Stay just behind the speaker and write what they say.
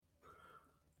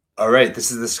All right, this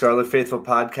is the Scarlet Faithful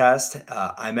podcast.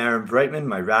 I'm Aaron Breitman.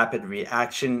 My rapid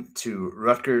reaction to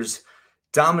Rutgers'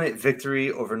 dominant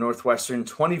victory over Northwestern,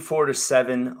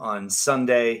 24-7 on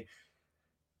Sunday.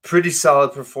 Pretty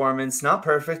solid performance. Not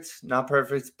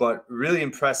perfect, but really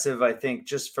impressive, I think,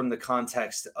 just from the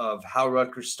context of how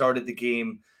Rutgers started the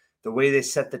game, the way they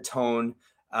set the tone,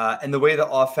 and the way the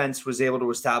offense was able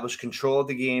to establish control of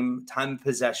the game, time of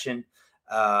possession.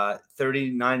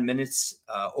 39 minutes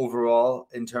overall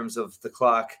in terms of the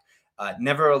clock.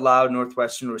 Never allowed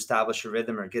Northwestern to establish a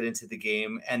rhythm or get into the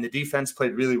game, and the defense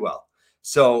played really well.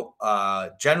 So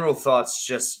general thoughts,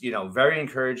 just, very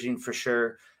encouraging for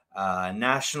sure.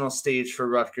 National stage for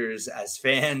Rutgers as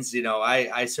fans.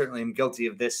 I certainly am guilty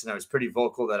of this, and I was pretty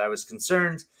vocal that I was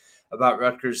concerned about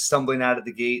Rutgers stumbling out of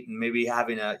the gate and maybe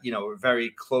having a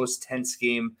very close, tense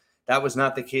game. That was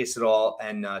not the case at all.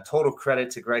 And total credit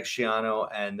to Greg Schiano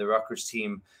and the Rutgers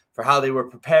team for how they were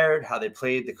prepared, how they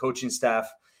played, the coaching staff,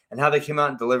 and how they came out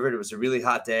and delivered. It was a really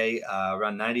hot day,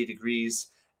 around 90 degrees.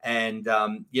 And,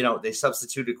 they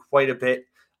substituted quite a bit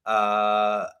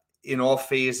in all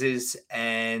phases.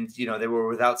 And, they were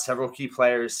without several key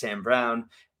players. Sam Brown,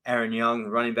 Aaron Young,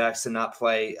 running backs did not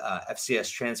play. FCS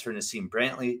transfer Nassim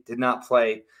Brantley did not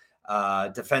play.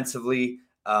 Defensively,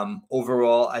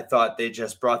 overall, I thought they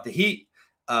just brought the heat,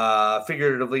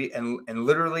 figuratively and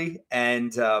literally,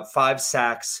 and 5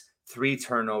 sacks, 3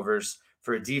 turnovers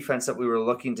for a defense that we were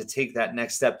looking to take that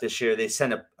next step this year. They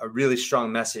sent a really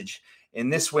strong message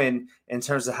in this win in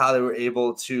terms of how they were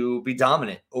able to be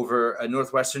dominant over a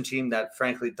Northwestern team that,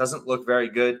 frankly, doesn't look very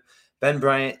good. Ben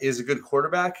Bryant is a good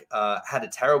quarterback, had a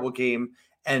terrible game.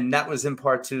 And that was in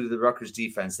part to the Rutgers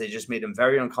defense. They just made him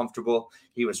very uncomfortable.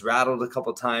 He was rattled a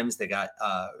couple times. They got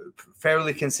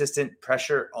fairly consistent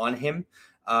pressure on him,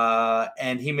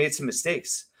 and he made some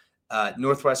mistakes.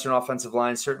 Northwestern offensive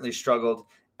line certainly struggled.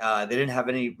 They didn't have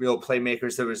any real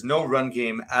playmakers. There was no run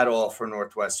game at all for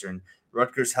Northwestern.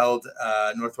 Rutgers held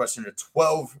Northwestern to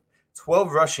 12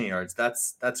 rushing yards.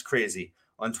 That's crazy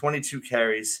on 22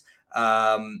 carries,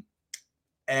 and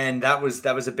that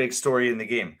was a big story in the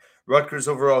game. Rutgers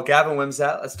overall, Gavin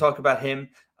Wimsatt, let's talk about him.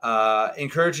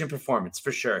 Encouraging performance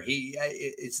for sure.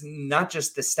 It's not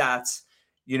just the stats,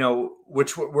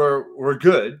 which were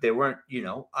good. They weren't,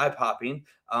 eye-popping,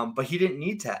 but he didn't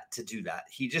need to do that.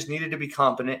 He just needed to be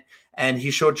competent, and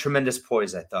he showed tremendous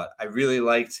poise, I thought. I really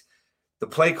liked the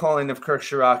play calling of Kirk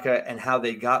Ciarrocca and how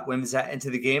they got Wimsatt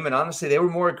into the game. And honestly, they were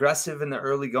more aggressive in the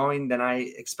early going than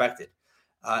I expected.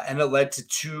 And it led to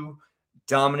 2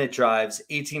 dominant drives,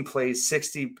 18 plays,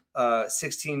 16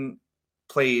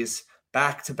 plays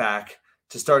back-to-back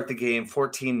to start the game,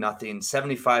 14-0,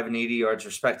 75 and 80 yards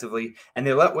respectively, and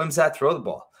they let Wimsatt throw the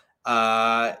ball.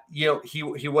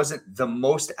 He wasn't the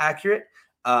most accurate.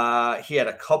 He had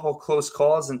a couple close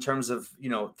calls in terms of,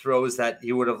 throws that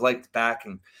he would have liked back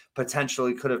and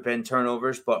potentially could have been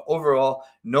turnovers, but overall,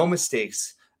 no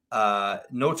mistakes,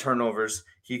 no turnovers.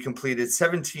 He completed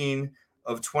 17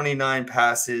 of 29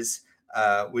 passes,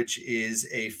 which is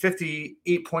a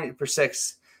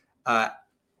 58.6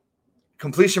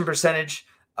 completion percentage,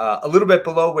 a little bit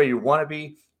below where you want to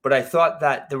be. But I thought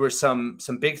that there were some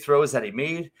big throws that he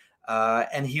made,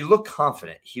 and he looked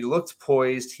confident. He looked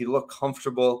poised. He looked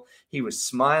comfortable. He was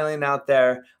smiling out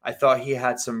there. I thought he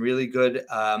had some really good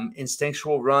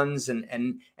instinctual runs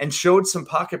and showed some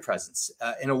pocket presence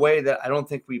in a way that I don't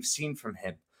think we've seen from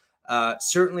him.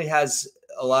 Certainly has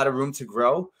a lot of room to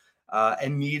grow.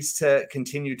 And needs to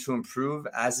continue to improve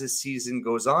as this season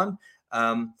goes on.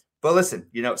 But listen,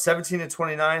 17 of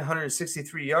 29,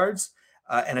 163 yards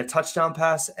and a touchdown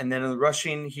pass. And then in the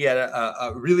rushing, he had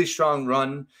a really strong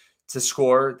run to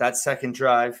score that second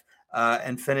drive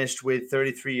and finished with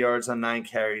 33 yards on 9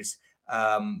 carries.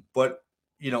 But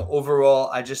overall,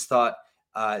 I just thought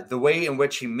the way in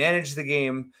which he managed the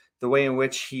game, the way in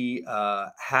which he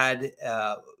had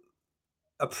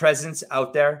a presence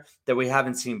out there that we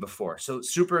haven't seen before. So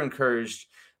super encouraged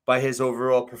by his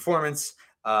overall performance.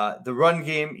 The run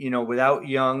game, without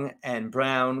Young and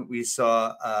Brown, we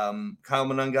saw Kyle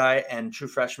Monungai and true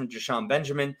freshman Jashawn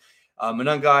Benjamin.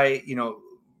 Monungai,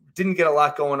 didn't get a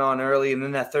lot going on early. And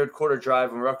then that third quarter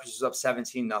drive when Rutgers was up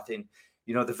 17-0,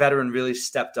 the veteran really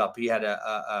stepped up. He had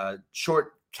a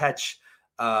short catch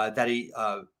that he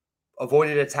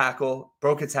avoided a tackle,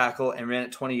 broke a tackle, and ran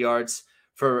it 20 yards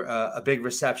for a big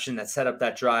reception that set up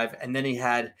that drive. And then he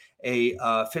had a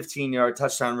 15-yard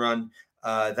touchdown run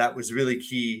that was really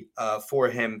key for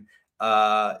him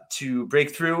to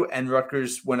break through. And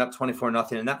Rutgers went up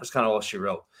 24-0, and that was kind of all she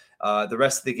wrote. The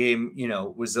rest of the game,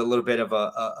 was a little bit of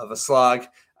a slog.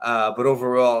 But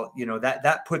overall,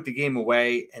 that put the game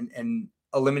away. And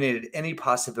eliminated any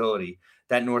possibility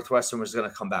that Northwestern was going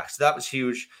to come back. So that was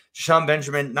huge. Deshaun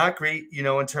Benjamin, not great,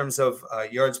 in terms of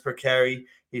yards per carry.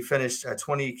 He finished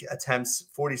 20 attempts,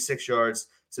 46 yards,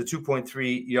 so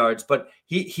 2.3 yards. But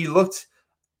he looked,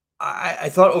 I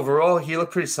thought overall he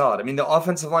looked pretty solid. I mean, the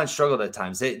offensive line struggled at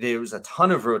times. There was a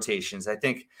ton of rotations. I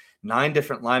think 9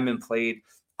 different linemen played.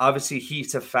 Obviously,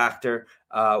 heat's a factor.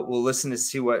 We'll listen to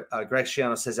see what Greg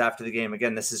Schiano says after the game.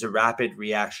 Again, this is a rapid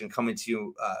reaction coming to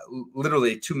you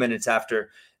literally 2 minutes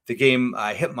after the game.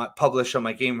 I hit publish on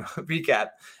my game recap,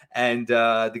 and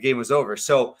the game was over.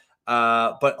 So,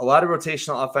 but a lot of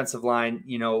rotational offensive line.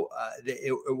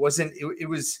 It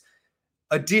was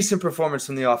a decent performance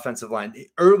from the offensive line.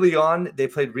 Early on, they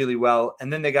played really well,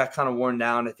 and then they got kind of worn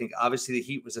down. I think obviously the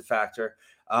heat was a factor.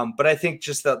 But I think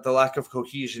just the lack of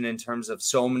cohesion in terms of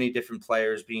so many different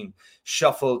players being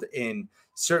shuffled in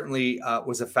certainly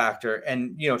was a factor.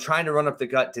 And, trying to run up the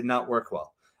gut did not work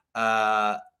well.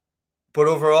 But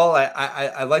overall,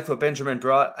 I liked what Benjamin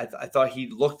brought. I thought he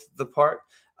looked the part.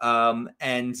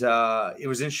 And it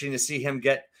was interesting to see him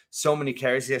get so many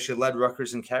carries. He actually led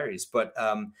Rutgers in carries. But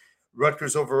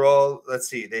Rutgers overall, let's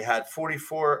see, they had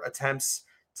 44 attempts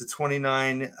to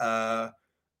 29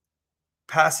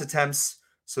 pass attempts.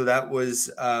 So that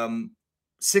was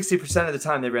 60% of the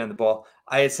time they ran the ball.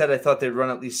 I had said I thought they'd run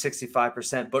at least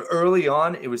 65%, but early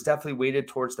on, it was definitely weighted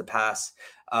towards the pass.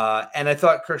 And I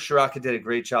thought Kirk Ciarrocca did a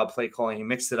great job play calling. He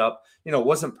mixed it up. It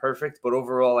wasn't perfect, but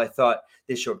overall, I thought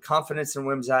they showed confidence in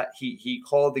Wimsatt. He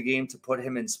called the game to put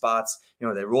him in spots.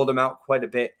 They rolled him out quite a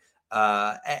bit,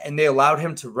 and they allowed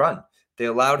him to run. They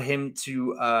allowed him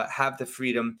to have the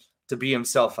freedom to be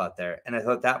himself out there. And I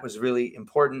thought that was really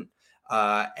important.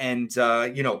 Ian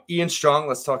Strong,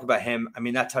 let's talk about him. I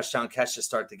mean, that touchdown catch to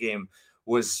start the game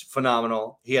was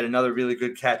phenomenal. He had another really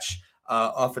good catch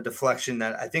off a deflection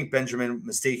that I think Benjamin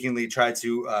mistakenly tried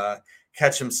to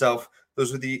catch himself.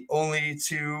 Those were the only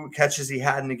 2 catches he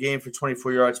had in the game for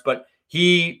 24 yards, but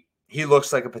he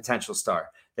looks like a potential star.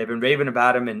 They've been raving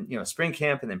about him in, spring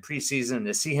camp and then preseason, and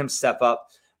to see him step up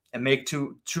and make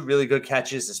two really good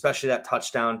catches, especially that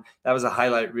touchdown. That was a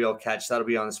highlight reel catch. That'll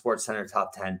be on the SportsCenter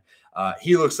top 10.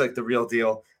 He looks like the real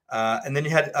deal. And then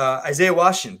you had Isaiah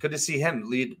Washington. Good to see him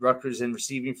lead Rutgers in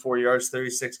receiving 4 yards,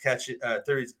 36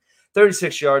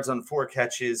 yards on 4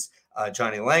 catches.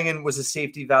 Johnny Langan was a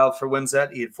safety valve for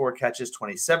Wimsatt. He had 4 catches,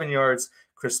 27 yards.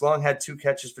 Chris Long had 2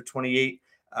 catches for 28.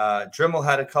 Dremel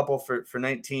had a couple for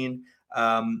 19.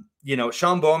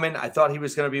 Sean Bowman, I thought he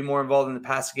was going to be more involved in the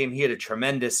passing game. He had a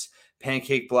tremendous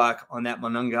pancake block on that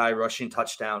Monungai rushing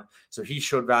touchdown. So he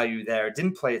showed value there.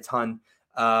 Didn't play a ton.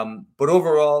 But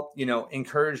overall,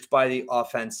 encouraged by the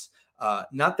offense.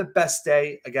 Not the best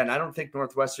day. Again, I don't think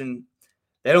Northwestern,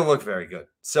 they don't look very good.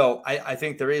 So I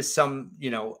think there is some,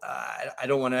 I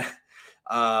don't want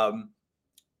to,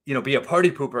 be a party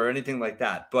pooper or anything like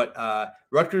that. But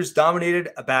Rutgers dominated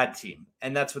a bad team,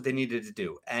 and that's what they needed to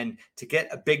do. And to get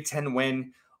a Big Ten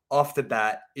win off the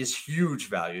bat is huge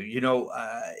value.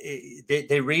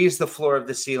 They raised the floor of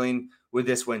the ceiling with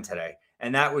this win today,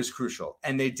 and that was crucial.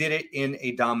 And they did it in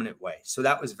a dominant way. So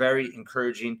that was very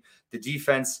encouraging. The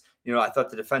defense, I thought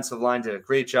the defensive line did a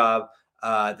great job.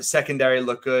 The secondary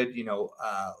looked good.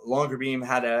 Longerbeam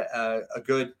had a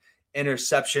good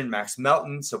interception. Max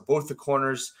Melton. So both the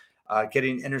corners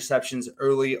getting interceptions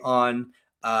early on.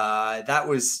 That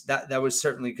was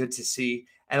certainly good to see.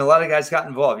 And a lot of guys got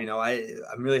involved.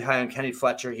 I'm really high on Kenny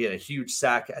Fletcher. He had a huge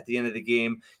sack at the end of the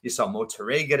game. You saw Mo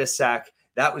Toure get a sack.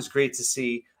 That was great to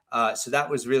see. So that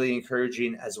was really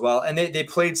encouraging as well. And they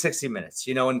played 60 minutes,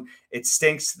 and it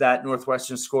stinks that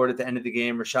Northwestern scored at the end of the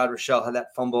game. Rashad Rochelle had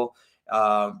that fumble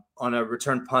on a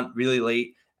return punt really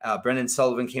late. Brendan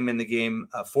Sullivan came in the game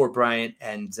for Bryant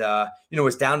and,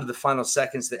 was down to the final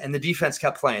seconds. And the defense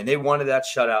kept playing. They wanted that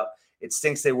shutout. It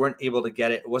stinks they weren't able to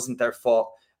get it. It wasn't their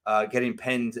fault getting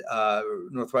pinned.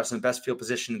 Northwestern best field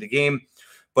position in the game.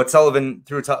 But Sullivan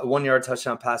threw a 1-yard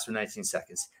touchdown pass for 19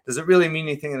 seconds. Does it really mean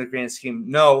anything in the grand scheme?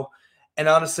 No. And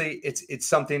honestly, it's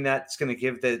something that's going to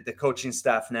give the coaching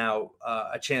staff now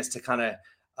a chance to kind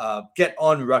of get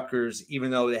on Rutgers,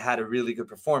 even though they had a really good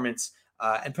performance,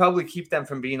 and probably keep them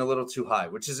from being a little too high,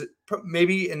 which is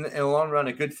maybe in the long run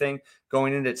a good thing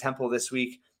going into Temple this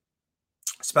week.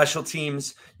 Special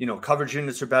teams, coverage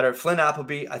units are better. Flynn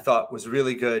Appleby, I thought, was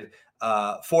really good.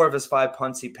 4 of his 5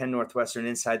 punts, he pinned Northwestern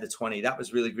inside the 20. That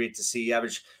was really great to see. He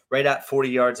averaged right at 40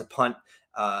 yards a punt.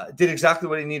 Did exactly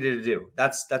what he needed to do.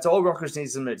 That's all Rutgers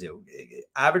needs him to do.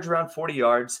 Average around 40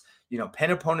 yards,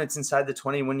 pin opponents inside the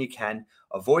 20 when you can,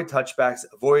 avoid touchbacks,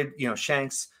 avoid,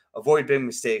 shanks, avoid big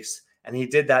mistakes. And he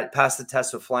did that, passed the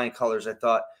test with flying colors, I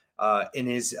thought, in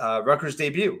his Rutgers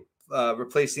debut,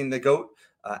 replacing the GOAT,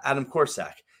 Adam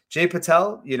Korsak. Jay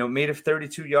Patel, made a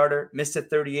 32-yarder, missed a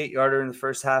 38-yarder in the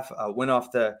first half, went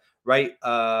off the right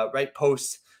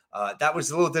post. That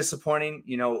was a little disappointing.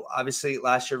 Obviously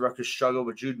last year Rutgers struggled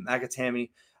with Jude McAtamey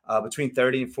between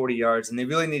 30 and 40 yards, and they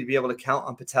really need to be able to count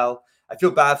on Patel. I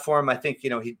feel bad for him. I think,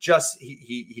 he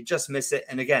just missed it.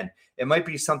 And again, it might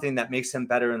be something that makes him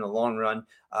better in the long run.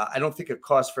 I don't think it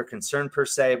cause for concern per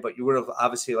se, but you would have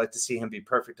obviously liked to see him be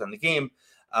perfect on the game.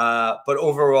 But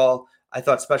overall, I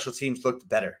thought special teams looked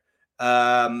better.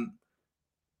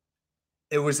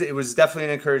 It was definitely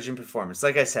an encouraging performance.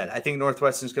 Like I said, I think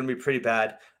Northwestern's going to be pretty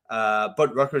bad,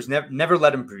 but Rutgers never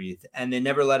let him breathe, and they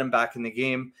never let him back in the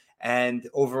game. And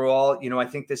overall, I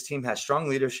think this team has strong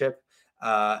leadership,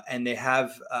 and they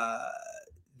have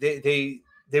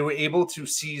they were able to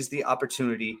seize the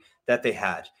opportunity that they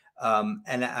had.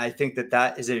 And I think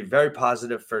that is a very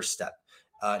positive first step.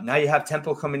 Now you have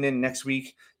Temple coming in next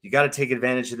week. You got to take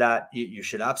advantage of that. You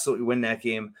should absolutely win that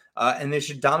game. And they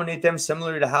should dominate them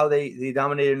similar to how they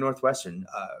dominated Northwestern.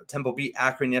 Temple beat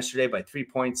Akron yesterday by 3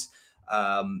 points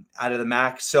out of the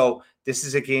MAC. So this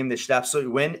is a game they should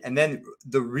absolutely win. And then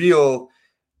the real,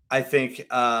 I think,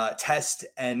 test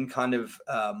and kind of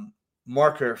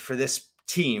marker for this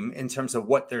team in terms of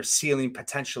what their ceiling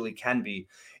potentially can be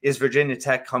is Virginia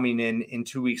Tech coming in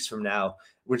 2 weeks from now,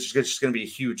 which is just going to be a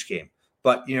huge game.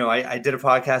 But, I did a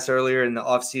podcast earlier in the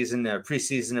offseason,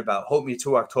 preseason about Hope Me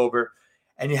to October,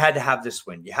 and you had to have this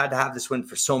win. You had to have this win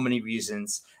for so many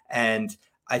reasons. And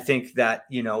I think that,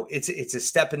 it's a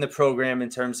step in the program in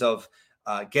terms of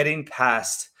getting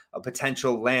past a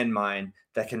potential landmine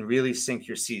that can really sink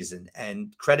your season.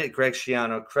 And credit Greg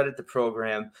Schiano, credit the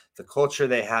program, the culture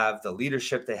they have, the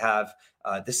leadership they have.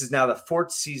 This is now the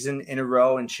 4th season in a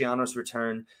row in Schiano's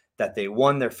return that they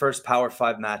won their first Power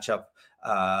 5 matchup.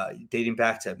 Dating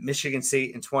back to Michigan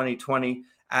State in 2020,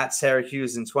 at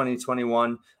Syracuse in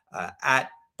 2021, at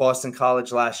Boston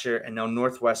College last year, and now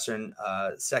Northwestern,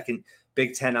 second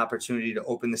Big Ten opportunity to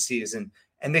open the season.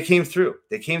 And they came through.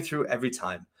 They came through every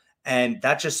time. And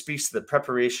that just speaks to the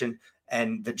preparation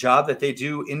and the job that they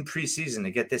do in preseason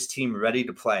to get this team ready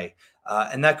to play.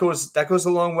 And that goes a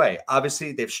long way.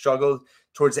 Obviously, they've struggled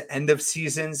towards the end of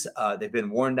seasons. They've been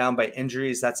worn down by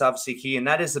injuries. That's obviously key. And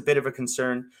that is a bit of a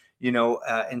concern,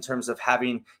 in terms of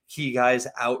having key guys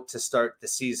out to start the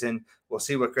season. We'll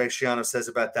see what Greg Schiano says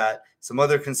about that. Some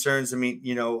other concerns,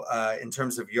 in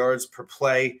terms of yards per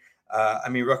play,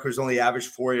 Rutgers only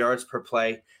averaged 4 yards per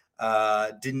play.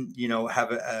 Didn't,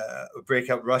 have a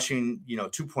breakout rushing,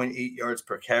 2.8 yards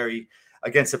per carry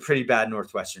against a pretty bad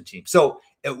Northwestern team. So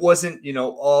it wasn't,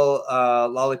 all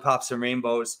lollipops and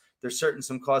rainbows. There's certainly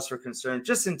some cause for concern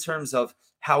just in terms of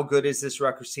how good is this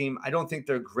Rutgers team. I don't think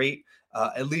they're great.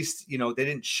 At least, they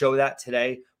didn't show that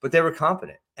today, but they were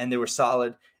competent and they were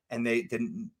solid, and they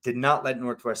did not let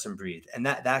Northwestern breathe. And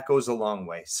that goes a long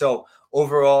way. So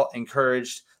overall,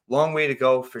 encouraged. Long way to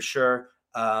go for sure.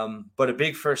 But a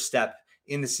big first step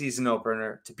in the season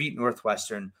opener to beat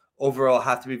Northwestern. Overall,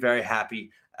 have to be very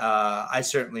happy. I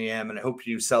certainly am, and I hope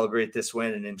you celebrate this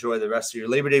win and enjoy the rest of your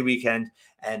Labor Day weekend,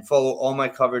 and follow all my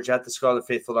coverage at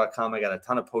thescarletfaithful.com. I got a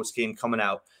ton of post-game coming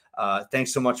out.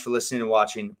 Thanks so much for listening and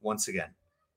watching once again.